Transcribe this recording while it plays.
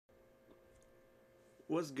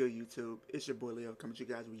What's good, YouTube? It's your boy Leo coming to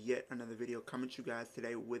you guys with yet another video. Coming to you guys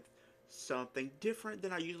today with something different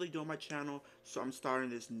than I usually do on my channel. So I'm starting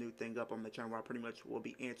this new thing up on the channel where I pretty much will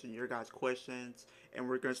be answering your guys' questions. And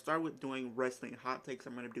we're going to start with doing wrestling hot takes.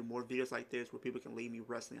 I'm going to do more videos like this where people can leave me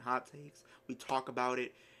wrestling hot takes. We talk about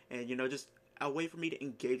it and, just a way for me to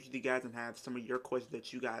engage with you guys and have some of your questions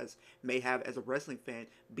that you guys may have as a wrestling fan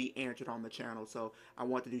be answered on the channel. So I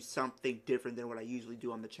want to do something different than what I usually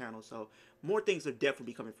do on the channel. So more things will definitely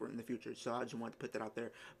be coming for in the future. So I just wanted to put that out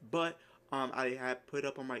there. But I have put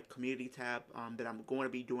up on my community tab that I'm going to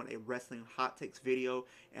be doing a wrestling hot takes video,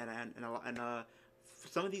 and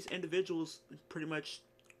some of these individuals pretty much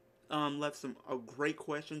left some great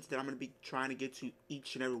questions that I'm going to be trying to get to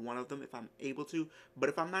each and every one of them if I'm able to. But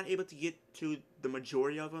if I'm not able to get to the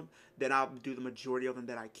majority of them, then I'll do the majority of them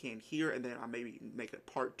that I can here, and then I'll maybe make it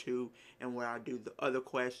part two, and where I do the other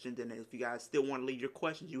questions. And if you guys still want to leave your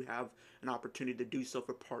questions, you have an opportunity to do so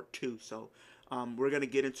for part two. So we're going to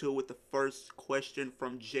get into it with the first question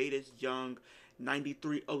from Jadis Young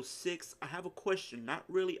 9306. I have a question, not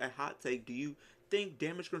really a hot take. Do you think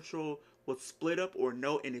Damage Control will split up or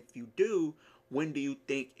no? And if you do, when do you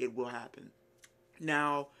think it will happen?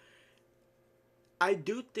 Now, I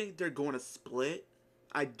do think they're going to split.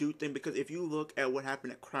 I do think, because if you look at what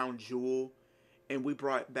happened at Crown Jewel, and they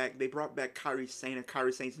brought back Kairi Sane, and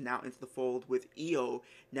Kairi Sane's now into the fold with Io.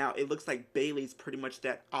 Now it looks like Bayley's pretty much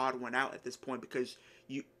that odd one out at this point, because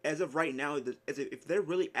as of right now, if they're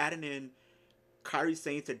really adding in Kairi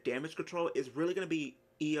Sane to Damage Control, it's really going to be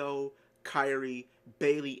Io, Kairi,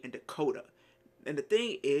 Bayley, and Dakota. And the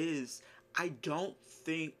thing is, I don't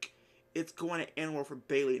think it's going to end well for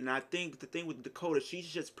Bayley. And I think the thing with Dakota, she's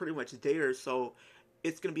just pretty much there. So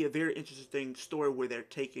it's going to be a very interesting story where they're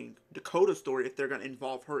taking Dakota's story, if they're going to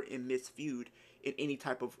involve her in this feud in any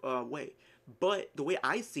type of way. But the way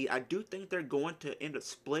I see it, I do think they're going to end up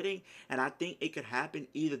splitting, and I think it could happen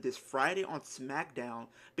either this Friday on SmackDown,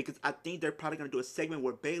 because I think they're probably going to do a segment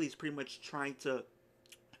where Bayley's pretty much trying to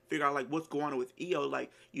figure out like what's going on with Io.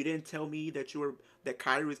 Like, you didn't tell me that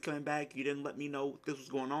Kyrie was coming back. You didn't let me know this was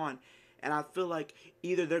going on. And I feel like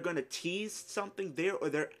either they're gonna tease something there, or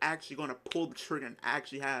they're actually gonna pull the trigger and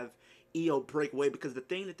actually have Io break away. Because the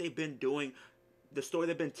thing that they've been doing, the story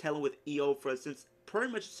they've been telling with Io for since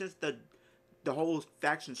pretty much since the whole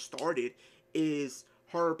faction started, is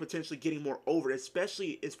her potentially getting more over,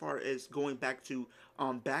 especially as far as going back to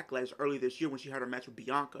Backlash early this year when she had her match with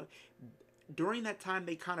Bianca. During that time,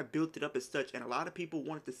 they kind of built it up as such, and a lot of people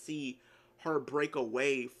wanted to see her break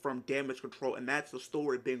away from Damage Control, and that's the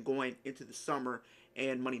story been going into the summer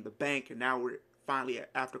and Money in the Bank, and now we're finally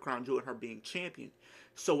after Crown Jewel and her being champion.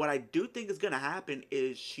 So what I do think is going to happen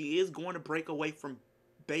is she is going to break away from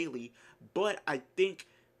Bayley, but I think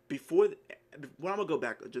before, well, I'm gonna go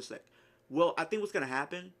back just a sec. Well, I think what's gonna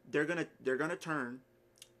happen, they're gonna turn,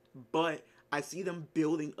 but I see them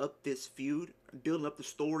building up this feud, building up the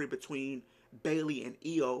story between Bayley and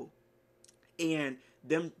Io, and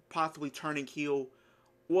them possibly turning heel.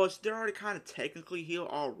 Well, they're already kind of technically heel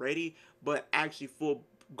already, but actually full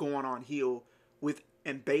going on heel with,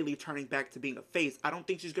 and Bayley turning back to being a face. I don't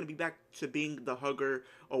think she's gonna be back to being the hugger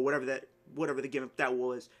or whatever the gimmick that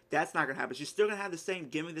was. That's not gonna happen. She's still gonna have the same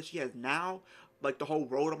gimmick that she has now, like the whole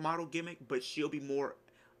role model gimmick, but she'll be more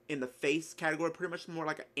in the face category, pretty much more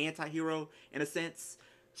like an anti-hero in a sense.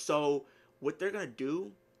 So what they're gonna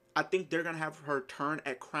do, I think they're gonna have her turn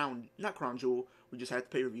at not Crown Jewel. We just had the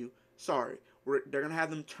pay-per-view. Sorry, they're gonna have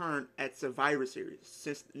them turn at Survivor Series.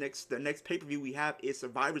 Since the next pay-per-view we have is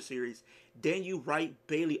Survivor Series, then you write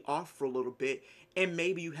Bayley off for a little bit, and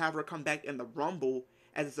maybe you have her come back in the Rumble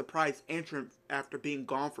as a surprise entrant after being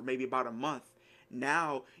gone for maybe about a month.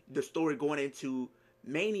 Now the story going into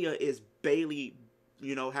Mania is Bayley,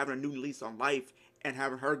 having a new lease on life and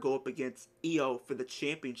having her go up against Io for the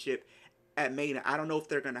championship at Mania. I don't know if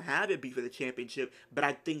they're going to have it be for the championship, but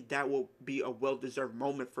I think that will be a well-deserved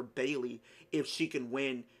moment for Bayley if she can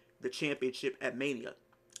win the championship at Mania.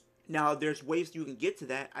 Now, there's ways you can get to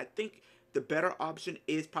that. I think the better option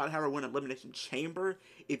is probably have her win Elimination Chamber.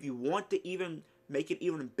 If you want to even make it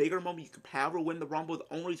even a bigger moment, you could have her win the Rumble.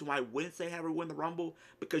 The only reason why I wouldn't say have her win the Rumble,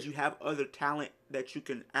 because you have other talent that you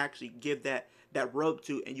can actually give that rub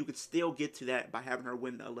to, and you could still get to that by having her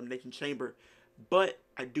win the Elimination Chamber. But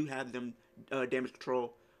I do have them Damage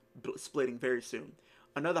Control splitting very soon.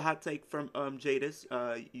 Another hot take from Jadis.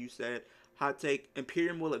 You said, hot take,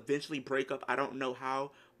 Imperium will eventually break up. I don't know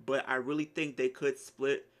how, but I really think they could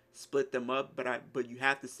split them up, but you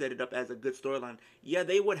have to set it up as a good storyline. Yeah,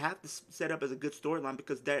 they would have to set up as a good storyline,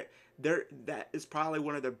 because that is probably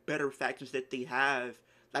one of the better factions that they have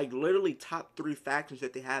like literally top three factions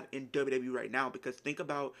that they have in WWE right now. Because think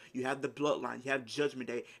about, you have the Bloodline, you have Judgment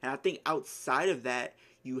Day, and I think outside of that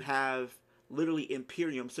you have literally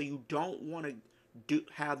Imperium. So you don't want to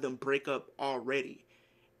have them break up already.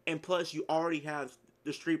 And plus, you already have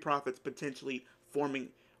the Street Profits potentially forming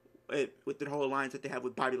with the whole alliance that they have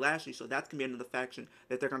with Bobby Lashley. So that's gonna be another faction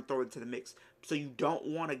that they're gonna throw into the mix. So you don't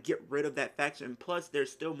want to get rid of that faction. And plus, there's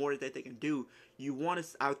still more that they can do. You want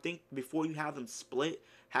to, I think, before you have them split,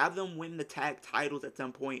 have them win the tag titles at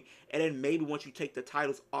some point, and then maybe once you take the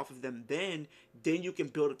titles off of them, then you can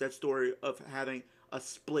build up that story of having a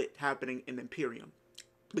split happening in Imperium.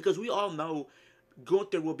 Because we all know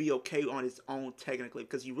Gunther will be okay on his own technically,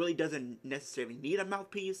 because he really doesn't necessarily need a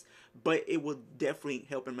mouthpiece, but it will definitely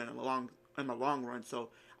help him in the long run. So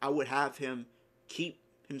I would have him keep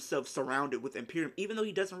himself surrounded with Imperium, even though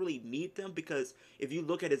he doesn't really need them. Because if you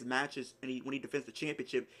look at his matches and when he defends the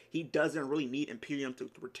championship, he doesn't really need Imperium to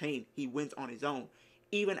retain. He wins on his own,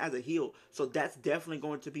 even as a heel. So that's definitely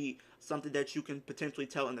going to be something that you can potentially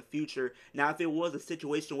tell in the future. Now, if it was a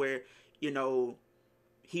situation where, you know,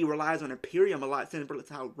 he relies on Imperium a lot, similar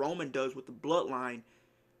to how Roman does with the Bloodline,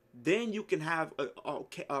 then you can have a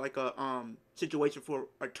situation for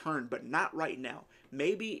a turn, but not right now.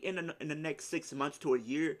 Maybe in the next 6 months to a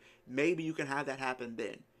year, maybe you can have that happen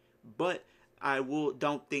then. But I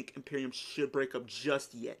don't think Imperium should break up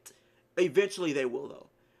just yet. Eventually they will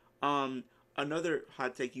though. Another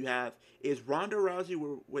hot take you have is Ronda Rousey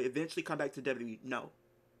will eventually come back to WWE. No,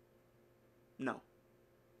 no.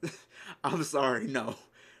 I'm sorry, no.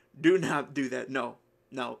 Do not do that. No,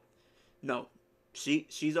 no, no.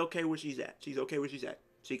 She's okay where she's at. She's okay where she's at.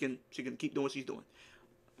 She can keep doing what she's doing.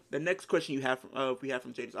 The next question you have from we have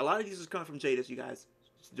from Jadis. A lot of these is coming from Jadis, you guys.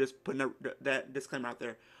 Just putting that disclaimer out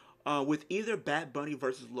there. With either Bad Bunny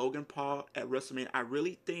versus Logan Paul at WrestleMania, I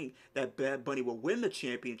really think that Bad Bunny will win the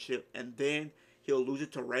championship and then he'll lose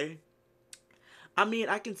it to Ray. I mean,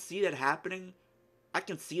 I can see that happening.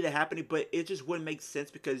 But it just wouldn't make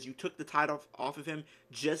sense because you took the title off of him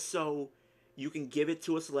just so you can give it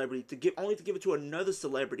to a celebrity to give it to another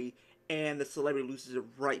celebrity, and the celebrity loses it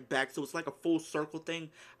right back. So it's like a full circle thing.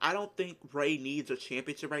 I don't think Ray needs a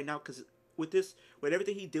championship right now because with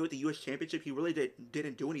everything he did with the U.S. Championship, he really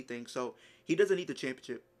didn't do anything. So he doesn't need the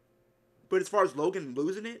championship. But as far as Logan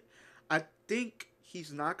losing it, I think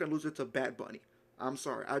he's not gonna lose it to Bad Bunny. I'm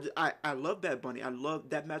sorry. I love Bad Bunny. I love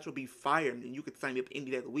that match will be fire, and you could sign me up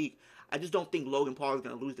any day of the week. I just don't think Logan Paul is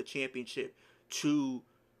gonna lose the championship to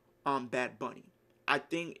Bad Bunny. I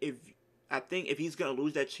think if if he's gonna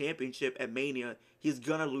lose that championship at Mania, he's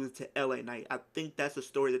gonna lose to LA Knight. I think that's the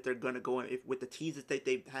story that they're gonna go in with the teases that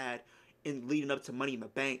they've had in leading up to Money in the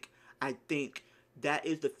Bank. I think that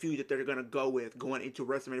is the feud that they're gonna go with going into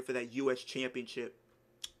WrestleMania for that U.S. Championship.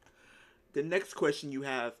 The next question you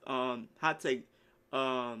have, hot take.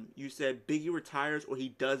 You said Biggie retires or he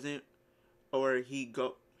doesn't, or he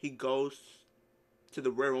goes to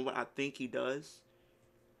the Royal Rumble. I think he does,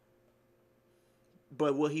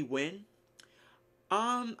 but will he win?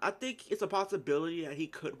 I think it's a possibility that he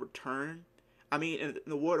could return. I mean, in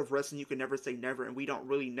the world of wrestling, you can never say never, and we don't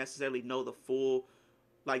really necessarily know the full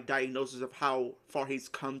like diagnosis of how far he's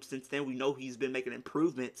come since then. We know he's been making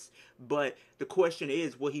improvements, but the question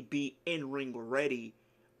is, will he be in ring ready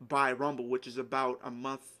by Rumble, which is about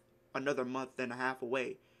another month and a half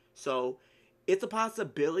away. So it's a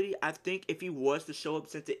possibility. I think if he was to show up,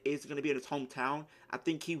 since it is going to be in his hometown, I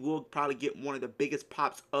think he will probably get one of the biggest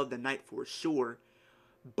pops of the night for sure.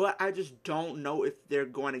 But I just don't know if they're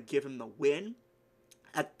going to give him the win.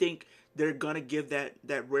 I think they're going to give that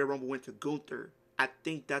Royal Rumble win to Gunther. I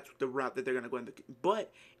think that's the route that they're going to go in.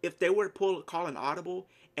 But if they were to call an audible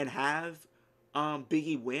and have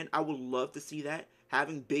Biggie win, I would love to see that.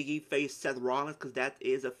 Having Biggie face Seth Rollins, because that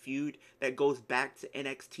is a feud that goes back to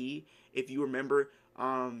NXT. If you remember,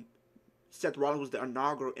 Seth Rollins was the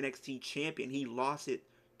inaugural NXT champion. He lost it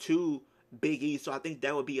to Big E, so I think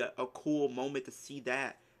that would be a cool moment to see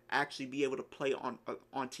that actually be able to play on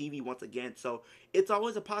TV once again. So it's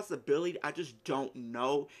always a possibility. I just don't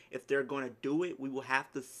know if they're going to do it. We will have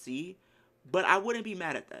to see, but I wouldn't be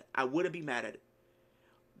mad at that. I wouldn't be mad at it.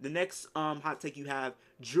 The next hot take you have: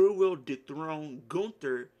 Drew will dethrone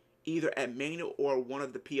Gunther either at Mania or one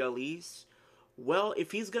of the PLEs. Well, if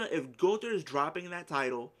Gunther is dropping that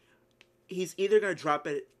title, he's either gonna drop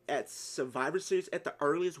it at Survivor Series at the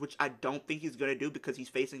earliest, which I don't think he's gonna do because he's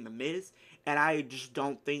facing the Miz, and I just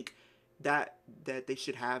don't think that they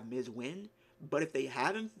should have Miz win. But if they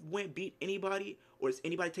haven't beat anybody, or if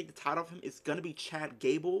anybody take the title off him, it's gonna be Chad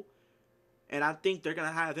Gable, and I think they're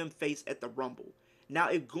gonna have him face at the Rumble. Now,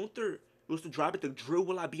 if Gunther was to drop it to Drew,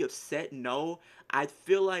 will I be upset? No. I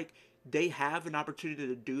feel like they have an opportunity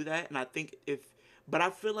to do that, and I think but I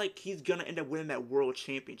feel like he's gonna end up winning that world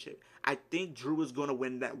championship. I think Drew is gonna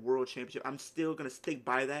win that world championship. I'm still gonna stick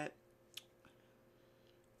by that.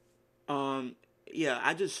 Um, yeah,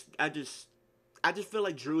 I just feel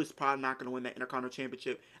like Drew is probably not gonna win that Intercontinental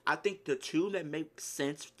Championship. I think the two that make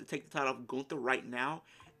sense to take the title off Gunther right now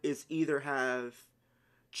is either have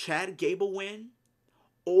Chad Gable win,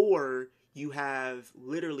 or you have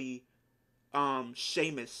literally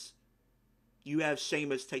Sheamus. You have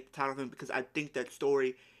Sheamus take the title from him, because I think that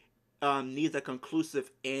story needs a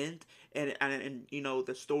conclusive end, and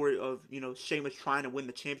the story of Sheamus trying to win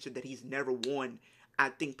the championship that he's never won. I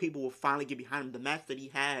think people will finally get behind him. The match that he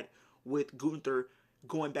had with Gunther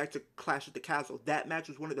going back to Clash at the Castle, that match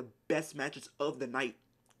was one of the best matches of the night.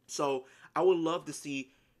 So I would love to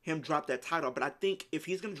see him drop that title, but I think if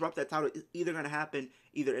he's gonna drop that title, it's either gonna happen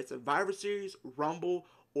either at Survivor Series, Rumble,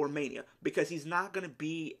 or Mania, because he's not gonna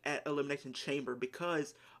be at Elimination Chamber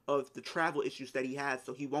because of the travel issues that he has.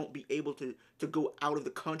 So he won't be able to go out of the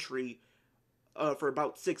country for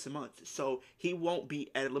about 6 months. So he won't be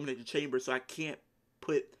at Elimination Chamber. So I can't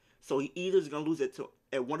put. So he either is gonna lose it to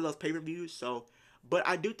at one of those pay-per-views. So, but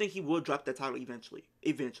I do think he will drop that title eventually.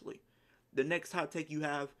 Eventually, the next hot take you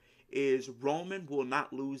have is Roman will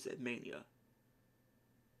not lose at Mania.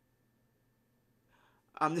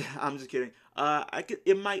 I'm just kidding. I could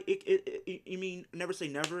it might you mean never say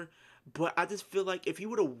never, but I just feel like if he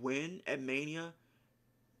were to win at Mania,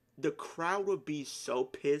 the crowd would be so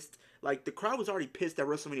pissed. Like, the crowd was already pissed at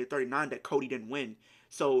WrestleMania 39 that Cody didn't win.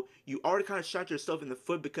 So you already kind of shot yourself in the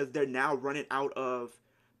foot, because they're now running out of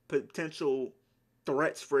potential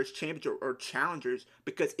threats for his championship or challengers.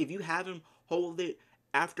 Because if you have him hold it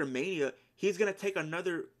after Mania, he's gonna take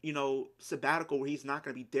another sabbatical where he's not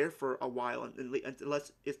gonna be there for a while,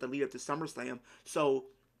 unless it's the lead up to SummerSlam. So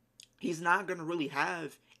he's not going to really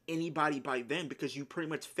have anybody by then, because you pretty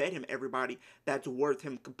much fed him everybody that's worth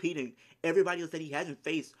him competing. Everybody else that he hasn't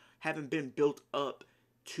faced haven't been built up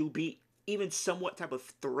to be even somewhat type of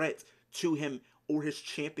threat to him or his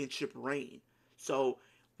championship reign. So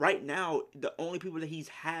right now, the only people that he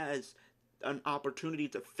has an opportunity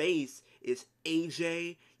to face is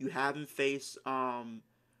AJ. You have him face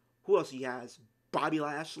who else he has? Bobby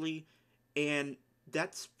Lashley, and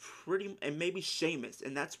that's pretty, and maybe Sheamus,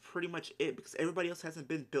 and that's pretty much it, because everybody else hasn't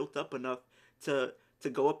been built up enough to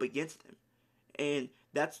go up against him, and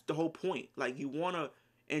that's the whole point. Like, you wanna,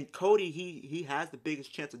 and Cody, he has the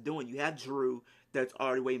biggest chance of doing. You have Drew that's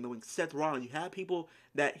already waiting in the wings. Seth Rollins, you have people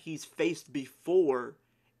that he's faced before,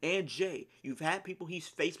 and Jay. You've had people he's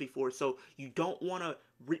faced before, so you don't want to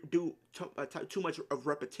do too much of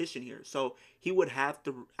repetition here. So he would have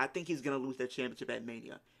to. I think he's gonna lose that championship at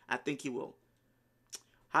Mania. I think he will.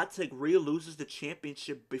 Hot take: Rhea loses the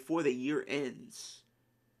championship before the year ends.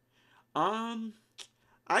 Um,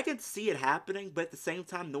 I can see it happening, but at the same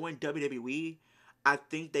time, knowing WWE, I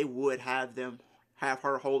think they would have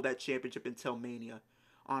her hold that championship until Mania.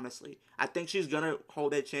 Honestly, I think she's gonna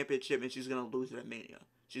hold that championship and she's gonna lose it at Mania.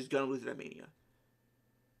 She's gonna lose it at Mania.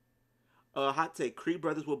 Hot take: Creed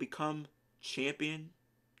brothers will become champion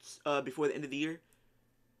before the end of the year.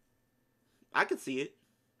 I could see it.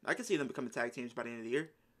 I could see them becoming tag teams by the end of the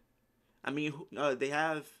year. I mean, they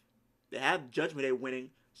have Judgment Day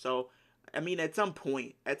winning, so I mean, at some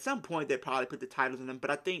point they probably put the titles on them.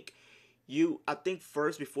 But I think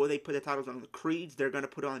first, before they put the titles on the Creeds, they're gonna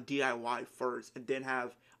put it on DIY first, and then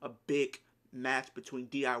have a big match between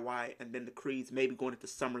DIY and then the Creeds, maybe going into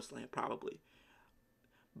SummerSlam probably.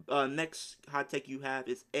 Next hot take you have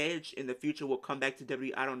is Edge in the future will come back to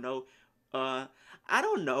WWE. I don't know. Uh, I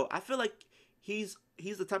don't know. I feel like he's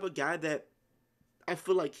the type of guy that I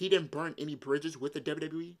feel like he didn't burn any bridges with the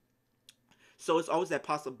WWE. So it's always that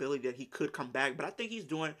possibility that he could come back. But I think he's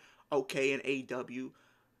doing okay in AEW.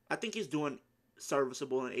 I think he's doing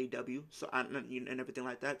serviceable in AEW. So and everything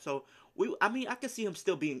like that. So I mean, I can see him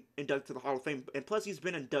still being inducted to the Hall of Fame. And plus, he's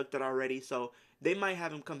been inducted already. So they might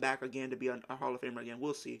have him come back again to be a Hall of Famer again.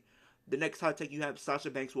 We'll see. The next hot take you have: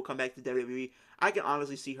 Sasha Banks will come back to WWE. I can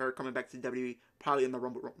honestly see her coming back to WWE probably in the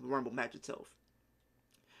Rumble match itself.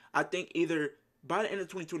 I think either by the end of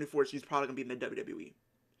 2024, she's probably gonna be in the WWE.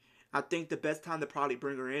 I think the best time to probably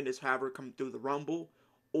bring her in is have her come through the Rumble,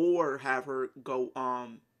 or have her go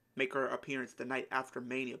make her appearance the night after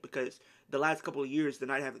Mania, because the last couple of years the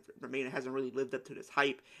night after Mania hasn't really lived up to this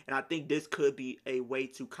hype, and I think this could be a way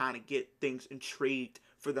to kind of get things intrigued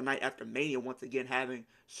for the night after Mania, once again having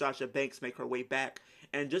Sasha Banks make her way back.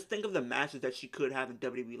 And just think of the matches that she could have in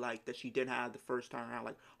WWE, like that she didn't have the first time around.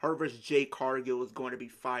 Like her versus Jay Cargill is going to be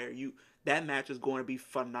fire. That match is going to be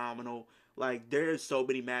phenomenal. Like there's so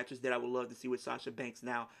many matches that I would love to see with Sasha Banks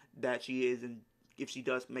now that she is, and if she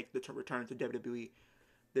does make the return to WWE.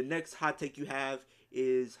 The next hot take you have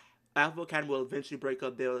is Alpha Academy will eventually break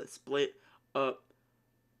up. They'll split up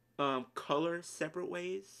color separate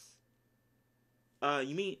ways.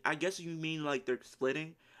 You mean? I guess you mean like they're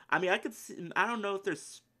splitting. I mean, I could. See, I don't know if they're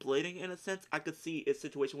splitting in a sense. I could see a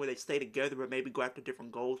situation where they stay together, but maybe go after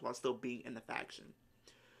different goals while still being in the faction.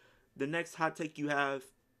 The next hot take you have,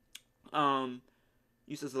 um,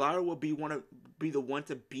 you says Lara will be the one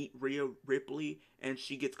to beat Rhea Ripley, and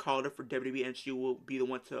she gets called up for WWE, and she will be the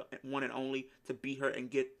one and only to beat her and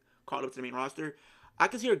get called up to the main roster. I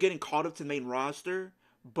can see her getting called up to the main roster,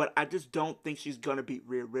 but I just don't think she's gonna beat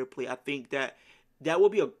Rhea Ripley. I think that will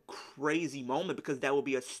be a crazy moment because that will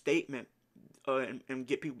be a statement, and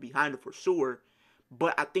get people behind her for sure.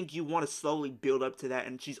 But I think you want to slowly build up to that,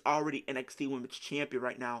 and she's already NXT Women's Champion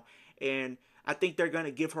right now, and I think they're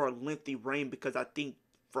gonna give her a lengthy reign because I think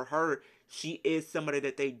for her, she is somebody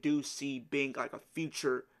that they do see being like a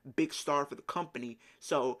future big star for the company.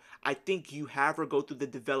 So I think you have her go through the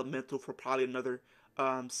developmental for probably another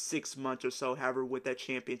 6 months or so, have her with that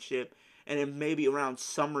championship. And then maybe around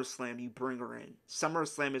SummerSlam, you bring her in.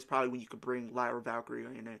 SummerSlam is probably when you could bring Lyra Valkyrie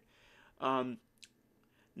in it. Um,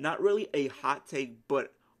 Not really a hot take,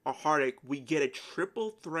 but a heartache. We get a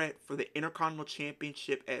triple threat for the Intercontinental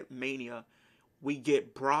Championship at Mania. We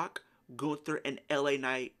get Brock, Gunther, and LA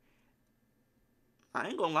Knight. I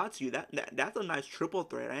ain't gonna lie to you. That's a nice triple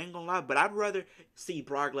threat. I ain't gonna lie, but I'd rather see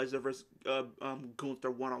Brock Lesnar versus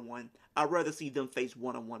Gunther 1-on-1. I'd rather see them face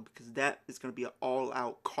 1-on-1 because that is gonna be an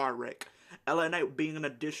all-out car wreck. LA Knight being an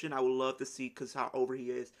addition, I would love to see because how over he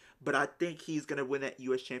is. But I think he's gonna win that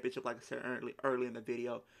U.S. Championship, like I said early in the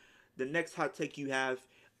video. The next hot take you have,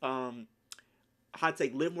 um, hot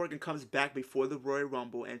take: Liv Morgan comes back before the Royal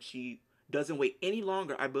Rumble, and she doesn't wait any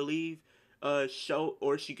longer. I believe, show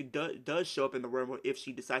or she does show up in the Rumble if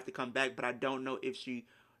she decides to come back. But I don't know if she,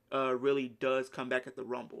 really does come back at the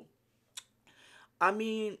Rumble. I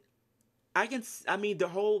mean, I mean, the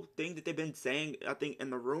whole thing that they've been saying, I think, in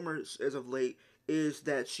the rumors as of late, is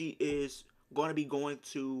that she is going to be going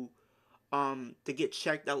to get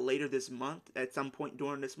checked out later this month at some point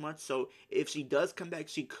during this month. So if she does come back,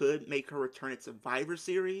 she could make her return at Survivor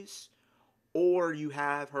Series, or you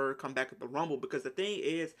have her come back at the Rumble. Because the thing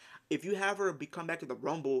is, if you have her come back at the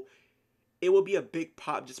Rumble, it will be a big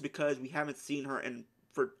pop just because we haven't seen her in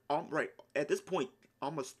for right at this point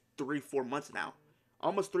almost 3-4 months now.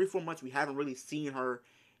 Almost 3-4 months we haven't really seen her,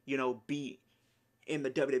 be in the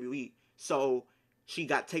WWE. So she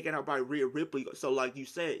got taken out by Rhea Ripley. So like you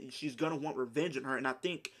said, she's gonna want revenge on her. And I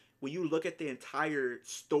think when you look at the entire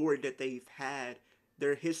story that they've had,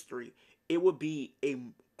 their history, it would be a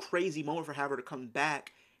crazy moment for her to come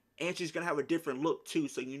back. And she's gonna have a different look too.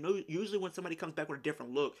 So usually when somebody comes back with a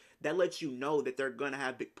different look, that lets you know that they're gonna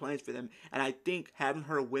have big plans for them. And I think having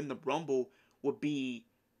her win the Rumble would be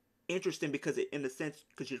interesting because in a sense,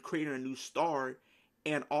 because you're creating a new star,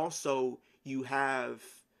 and also you have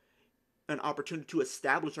an opportunity to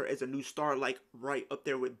establish her as a new star, like right up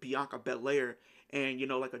there with Bianca Belair and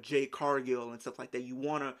like a Jade Cargill and stuff like that. You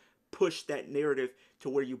want to push that narrative to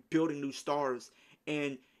where you're building new stars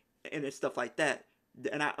and and stuff like that.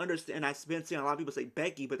 And I understand, and I've been seeing a lot of people say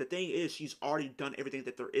Becky, but the thing is, she's already done everything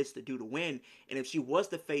that there is to do to win. And if she was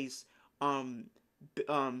to face um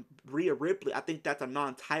Rhea Ripley, I think that's a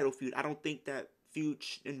non-title feud. I don't think that feud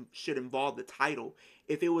should involve the title.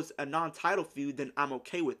 If it was a non-title feud, then I'm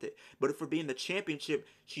okay with it. But if we're being the championship,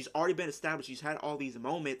 she's already been established. She's had all these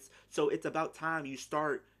moments, so it's about time you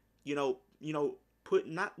start, put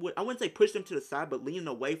not I wouldn't say push them to the side, but leaning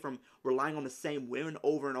away from relying on the same women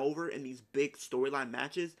over and over in these big storyline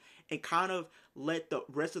matches, and kind of let the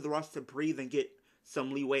rest of the roster breathe and get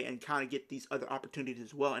some leeway and kind of get these other opportunities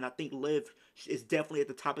as well. And I think Liv is definitely at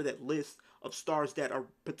the top of that list of stars that are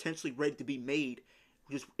potentially ready to be made.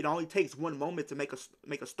 Just it only takes one moment to make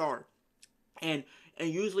a star. And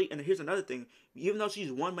usually, and here's another thing: even though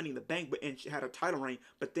she's won Money in the Bank, and she had a title reign,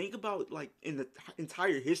 but think about like in the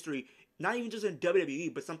entire history, not even just in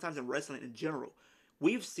WWE, but sometimes in wrestling in general.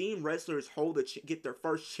 We've seen wrestlers get their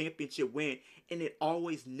first championship win, and it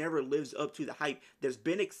always never lives up to the hype. There's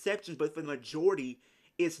been exceptions, but for the majority,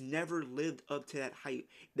 it's never lived up to that hype.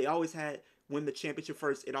 They always had win the championship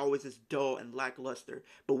first. It always is dull and lackluster.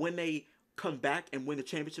 But when they come back and win the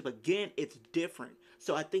championship again, it's different.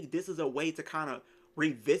 So I think this is a way to kind of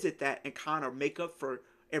revisit that and kind of make up for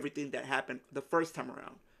everything that happened the first time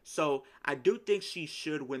around. So I do think she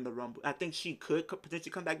should win the Rumble. I think she could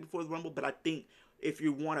potentially come back before the Rumble, but I think if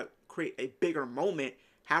you want to create a bigger moment,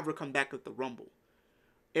 have her come back with the Rumble.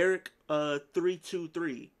 Eric,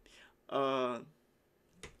 323. Uh,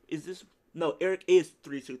 is this no? Eric is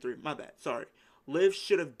 3-2-3. My bad. Sorry. Liv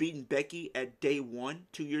should have beaten Becky at day one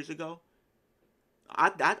 2 years ago.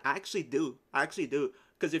 I actually do. I actually do.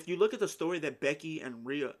 Because if you look at the story that Becky and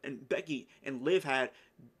Liv had,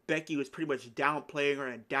 Becky was pretty much downplaying her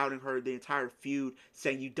and doubting her the entire feud,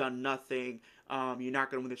 saying you done nothing. You're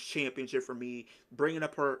not gonna win this championship for me. Bringing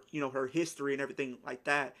up her, her history and everything like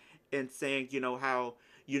that, and saying, how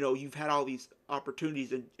you've had all these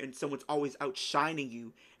opportunities and someone's always outshining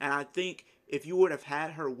you. And I think if you would have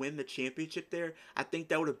had her win the championship there, I think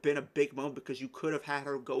that would have been a big moment because you could have had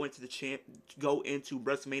her go into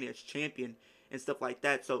WrestleMania as champion and stuff like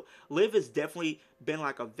that. So Liv has definitely been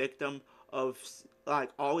like a victim of like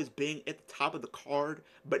always being at the top of the card,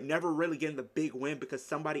 but never really getting the big win because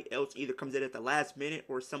somebody else either comes in at the last minute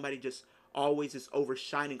or somebody just always is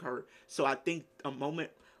overshining her. So I think a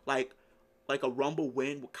moment like a Rumble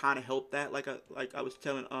win would kind of help that. Like I was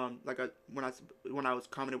telling when I was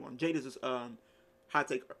commenting on Jada's hot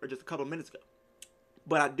take just a couple of minutes ago.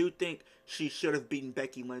 But I do think she should have beaten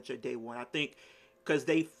Becky Lynch at day one. I think because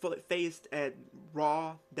they faced at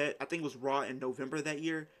Raw, that I think it was Raw in November that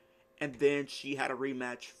year, and then she had a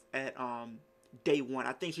rematch at day one.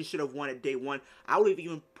 I think she should have won at day one. I would have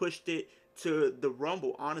even pushed it to the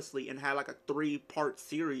Rumble honestly and had like a 3-part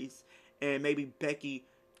series, and maybe Becky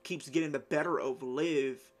keeps getting the better of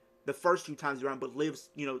Liv the first 2 times around, but Liv's,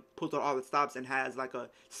 pulls out all the stops and has like a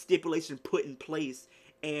stipulation put in place,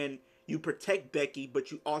 and you protect Becky,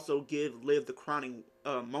 but you also give Liv the crowning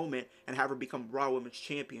moment and have her become Raw Women's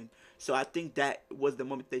Champion. So I think that was the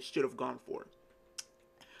moment they should have gone for.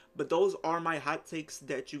 But those are my hot takes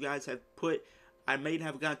that you guys have put. I may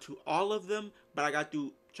have gotten to all of them, but I got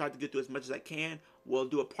to try to get to as much as I can. We'll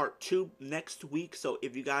do a part 2 next week. So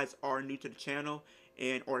if you guys are new to the channel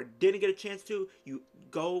and or didn't get a chance to, you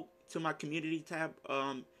go to my community tab.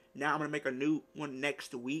 Now I'm gonna make a new one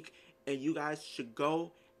next week, and you guys should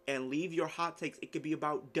go and leave your hot takes. It could be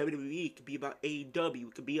about WWE, it could be about AEW,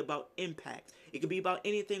 it could be about Impact, it could be about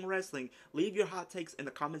anything wrestling. Leave your hot takes in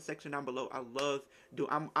the comment section down below. I love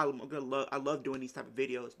doing these type of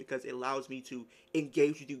videos because it allows me to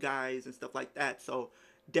engage with you guys and stuff like that. So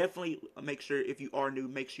definitely make sure, if you are new,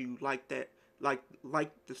 make sure you like that, like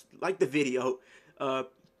the video.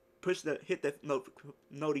 Hit the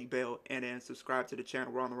noti bell and then subscribe to the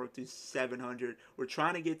channel. We're on the road to 700. We're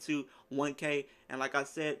trying to get to 1K, and like I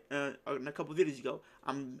said in a couple videos ago,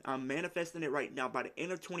 I'm manifesting it right now. By the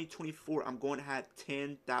end of 2024, I'm going to have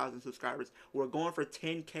 10,000 subscribers. We're going for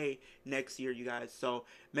 10K next year, you guys. So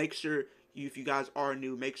make sure if you guys are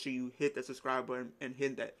new, make sure you hit that subscribe button and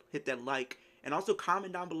hit that like, and also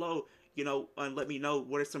comment down below. And let me know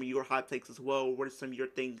what are some of your hot takes as well. What are some of your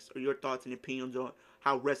things or your thoughts and opinions on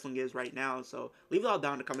how wrestling is right now. So leave it all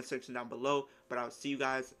down in the comment section down below. But I'll see you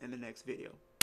guys in the next video.